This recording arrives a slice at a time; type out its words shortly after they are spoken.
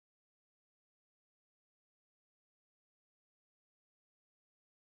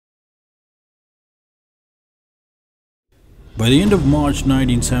By the end of March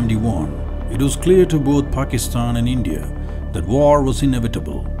 1971, it was clear to both Pakistan and India that war was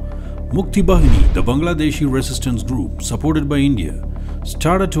inevitable. Mukti Bahini, the Bangladeshi resistance group supported by India,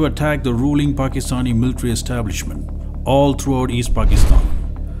 started to attack the ruling Pakistani military establishment all throughout East Pakistan.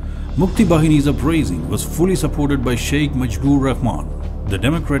 Mukti Bahini's uprising was fully supported by Sheikh Mujibur Rahman, the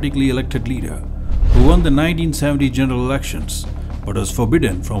democratically elected leader, who won the 1970 general elections but was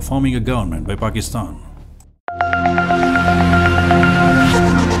forbidden from forming a government by Pakistan.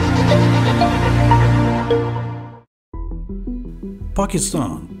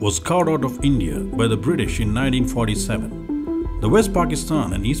 Pakistan was carved out of India by the British in 1947. The West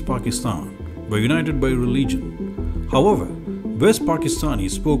Pakistan and East Pakistan were united by religion. However, West Pakistani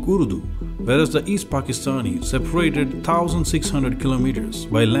spoke Urdu, whereas the East Pakistani separated 1,600 kilometers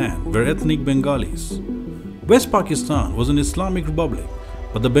by land were ethnic Bengalis. West Pakistan was an Islamic republic,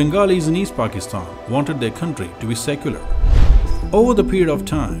 but the Bengalis in East Pakistan wanted their country to be secular. Over the period of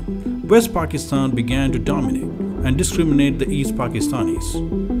time, West Pakistan began to dominate and discriminate the East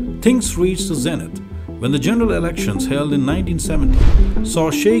Pakistanis. Things reached the zenith when the general elections held in 1970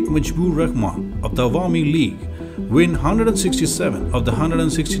 saw Sheikh Mujibur Rahman of the Awami League win 167 of the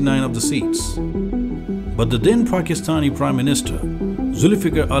 169 of the seats. But the then Pakistani Prime Minister,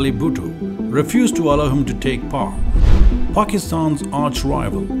 Zulfikar Ali Bhutto, refused to allow him to take power. Pakistan's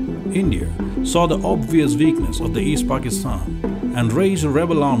arch-rival, India, saw the obvious weakness of the East Pakistan and raised a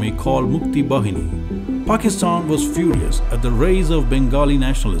rebel army called Mukti Bahini. Pakistan was furious at the rise of Bengali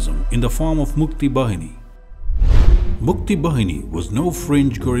nationalism in the form of Mukti Bahini. Mukti Bahini was no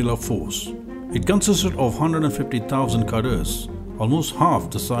fringe guerrilla force. It consisted of 150,000 cadres, almost half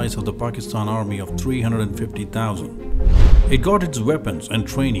the size of the Pakistan army of 350,000. It got its weapons and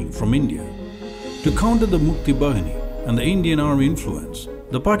training from India. To counter the Mukti Bahini and the Indian army influence,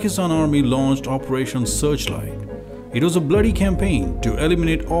 the Pakistan army launched Operation Searchlight. It was a bloody campaign to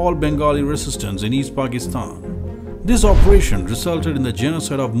eliminate all Bengali resistance in East Pakistan. This operation resulted in the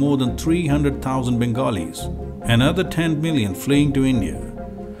genocide of more than 300,000 Bengalis and another 10 million fleeing to India.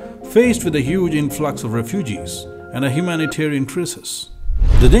 Faced with a huge influx of refugees and a humanitarian crisis,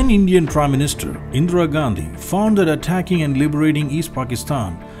 the then Indian Prime Minister Indira Gandhi found that attacking and liberating East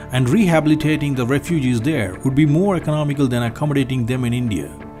Pakistan and rehabilitating the refugees there would be more economical than accommodating them in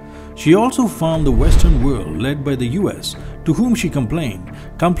India. She also found the Western world, led by the US, to whom she complained,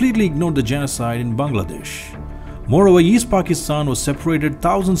 completely ignored the genocide in Bangladesh. Moreover, East Pakistan was separated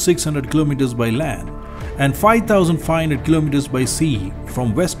 1,600 kilometers by land and 5,500 kilometers by sea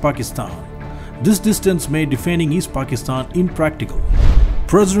from West Pakistan. This distance made defending East Pakistan impractical.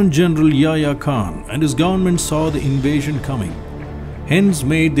 President General Yahya Khan and his government saw the invasion coming, hence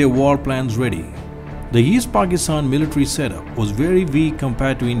made their war plans ready. The East Pakistan military setup was very weak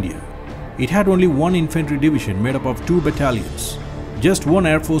compared to India. It had only one infantry division made up of 2 battalions. Just one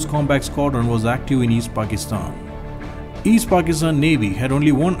Air Force combat squadron was active in East Pakistan. East Pakistan Navy had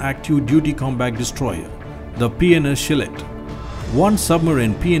only one active duty combat destroyer, the PNS Shillett, one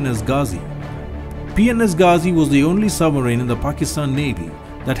submarine, PNS Ghazi. PNS Ghazi was the only submarine in the Pakistan Navy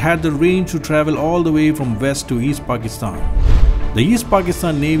that had the range to travel all the way from West to East Pakistan. The East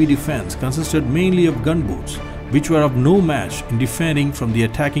Pakistan Navy defense consisted mainly of gunboats, which were of no match in defending from the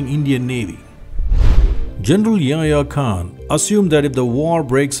attacking Indian Navy. General Yahya Khan assumed that if the war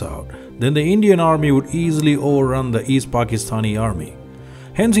breaks out, then the Indian army would easily overrun the East Pakistani army.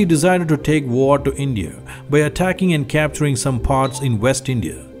 Hence, he decided to take war to India by attacking and capturing some parts in West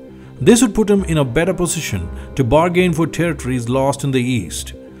India. This would put him in a better position to bargain for territories lost in the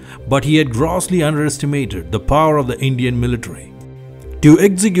East. But he had grossly underestimated the power of the Indian military. To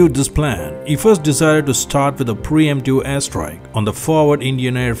execute this plan, he first decided to start with a preemptive airstrike on the forward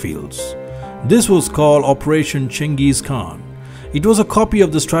Indian airfields. This was called Operation Chengiz Khan. It was a copy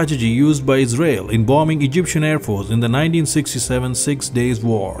of the strategy used by Israel in bombing Egyptian Air Force in the 1967 Six Days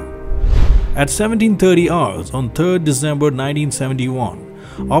War. At 17:30 hours on 3rd December 1971,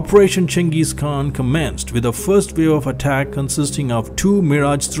 Operation Chengiz Khan commenced with a first wave of attack consisting of 2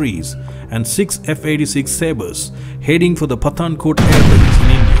 Mirage 3s and 6 F-86 Sabres heading for the Pathankot Air Base in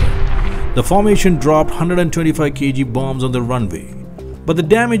India. The formation dropped 125 kg bombs on the runway, but the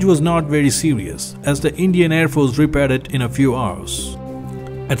damage was not very serious as the Indian Air Force repaired it in a few hours.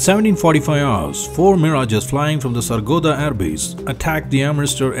 At 17:45 hours, 4 Mirages flying from the Sargodha Air Base attacked the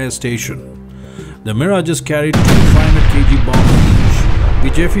Amritsar Air Station. The Mirages carried 500 kg bombs each,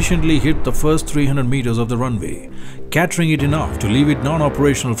 which efficiently hit the first 300 meters of the runway, catching it enough to leave it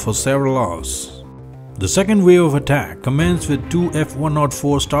non-operational for several hours. The second wave of attack commenced with 2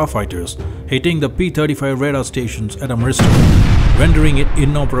 F-104 starfighters hitting the P-35 radar stations at Amritsar, rendering it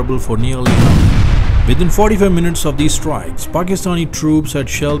inoperable for nearly an hour. Within 45 minutes of these strikes, Pakistani troops had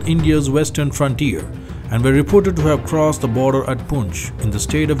shelled India's western frontier and were reported to have crossed the border at Poonch in the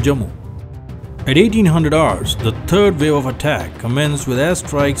state of Jammu. At 1800 hours, the third wave of attack commenced with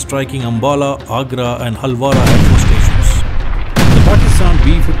airstrikes striking Ambala, Agra and Halwara Air Force stations. The Pakistan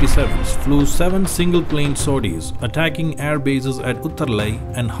B-57s flew 7 single-plane sorties attacking air bases at Uttarlai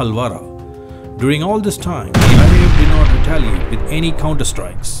and Halwara. During all this time, the IAF did not retaliate with any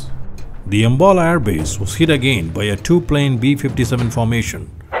counterstrikes. The Ambala Air Base was hit again by a 2-plane B-57 formation.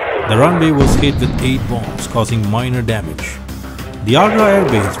 The runway was hit with 8 bombs, causing minor damage. The Agra Air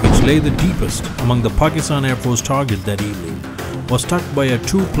Base, which lay the deepest among the Pakistan Air Force targets that evening, was struck by a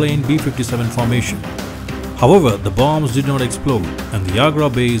 2-plane B-57 formation. However, the bombs did not explode and the Agra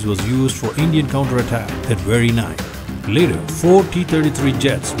base was used for Indian counterattack that very night. Later, 4 T-33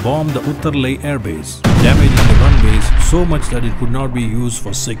 jets bombed the Uttarlai Air Base, damaging the runways so much that it could not be used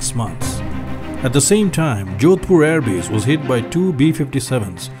for 6 months. At the same time, Jodhpur Air Base was hit by 2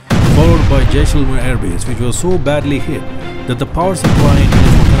 B-57s, followed by Jaisalmer Air Base, which was so badly hit that the power supply and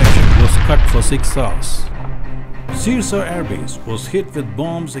telephone connection was cut for 6 hours. Sirsa Air Base was hit with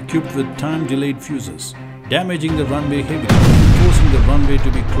bombs equipped with time-delayed fuses, damaging the runway heavily and forcing the runway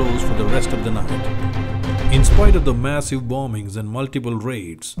to be closed for the rest of the night. In spite of the massive bombings and multiple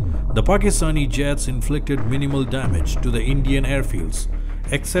raids, the Pakistani jets inflicted minimal damage to the Indian airfields,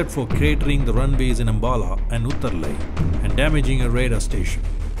 except for cratering the runways in Ambala and Uttarlai and damaging a radar station.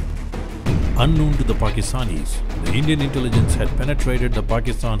 Unknown to the Pakistanis, the Indian intelligence had penetrated the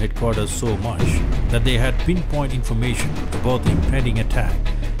Pakistan headquarters so much that they had pinpoint information about the impending attack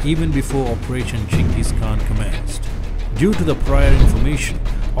even before Operation Genghis Khan commenced. Due to the prior information,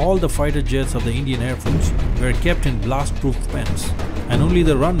 all the fighter jets of the Indian Air Force were kept in blast-proof pens and only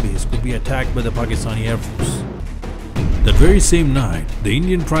the runways could be attacked by the Pakistani Air Force. That very same night, the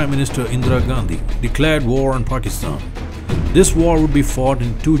Indian Prime Minister Indira Gandhi declared war on Pakistan. This war would be fought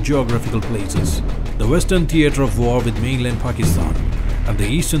in 2 geographical places, the Western Theatre of War with mainland Pakistan and the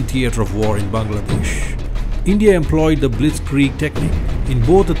Eastern Theatre of War in Bangladesh. India employed the blitzkrieg technique in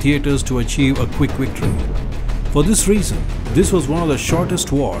both the theatres to achieve a quick victory. For this reason, this was one of the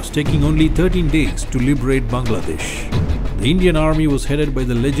shortest wars, taking only 13 days to liberate Bangladesh. The Indian army was headed by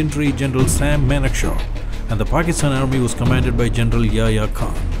the legendary General Sam Manekshaw and the Pakistan army was commanded by General Yahya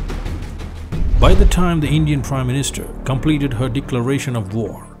Khan. By the time the Indian Prime Minister completed her declaration of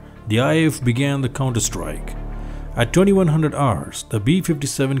war, the IAF began the counterstrike. At 2100 hours, the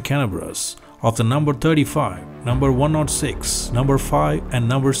B-57 Canberras of the number 35, number 106, number 5 and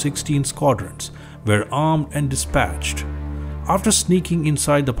number 16 squadrons were armed and dispatched. After sneaking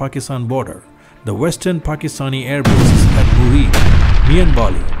inside the Pakistan border, the western Pakistani air bases at Murid,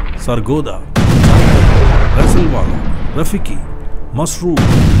 Mianbali, Sargodha, Raisalwala, Rafiki, Masroor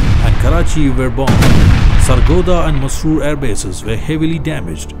and Karachi were bombed. Sargodha and Masroor air bases were heavily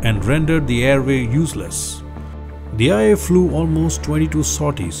damaged and rendered the airway useless. The IAF flew almost 22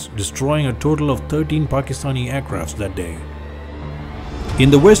 sorties, destroying a total of 13 Pakistani aircrafts that day.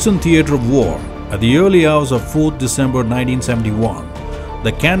 In the Western Theatre of War, at the early hours of 4th December 1971,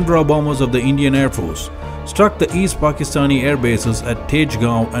 the Canberra bombers of the Indian Air Force struck the East Pakistani air bases at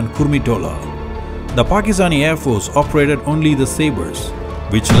Tejgaon and Kurmitola. The Pakistani Air Force operated only the Sabres,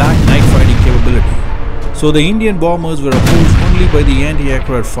 which lacked night fighting capability, so the Indian bombers were opposed only by the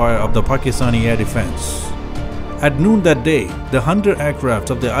anti-aircraft fire of the Pakistani air defense. At noon that day, the Hunter aircraft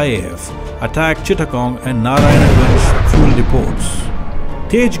of the IAF attacked Chittagong and Narayanaganj fuel depots.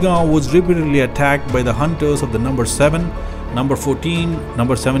 Tejgaon was repeatedly attacked by the Hunters of the number 7, number 14,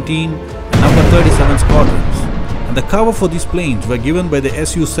 number 17 and number 37 squadrons, and the cover for these planes were given by the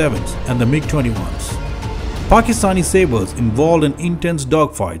Su-7s and the MiG-21s. Pakistani Sabres involved in intense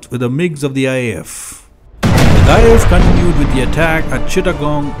dogfights with the MiGs of the IAF. The IAF continued with the attack at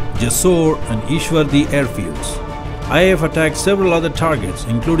Chittagong, Jessore and Ishwardi airfields. IAF attacked several other targets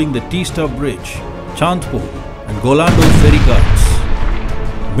including the T-Stuff Bridge, Chandpur and Golando ferry guards.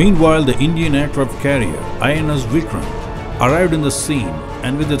 Meanwhile, the Indian aircraft carrier INS Vikram arrived in the scene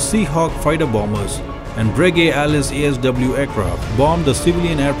and with its Seahawk fighter bombers and Breguet Alice ASW aircraft bombed the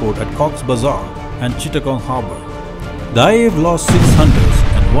civilian airport at Cox's Bazar and Chittagong Harbour. The IAF lost 6 Hunters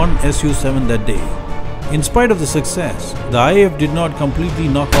and 1 Su-7 that day. In spite of the success, the IAF did not completely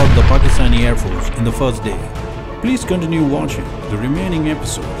knock out the Pakistani Air Force in the first day. Please continue watching the remaining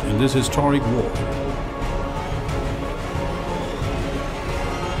episodes in this historic war.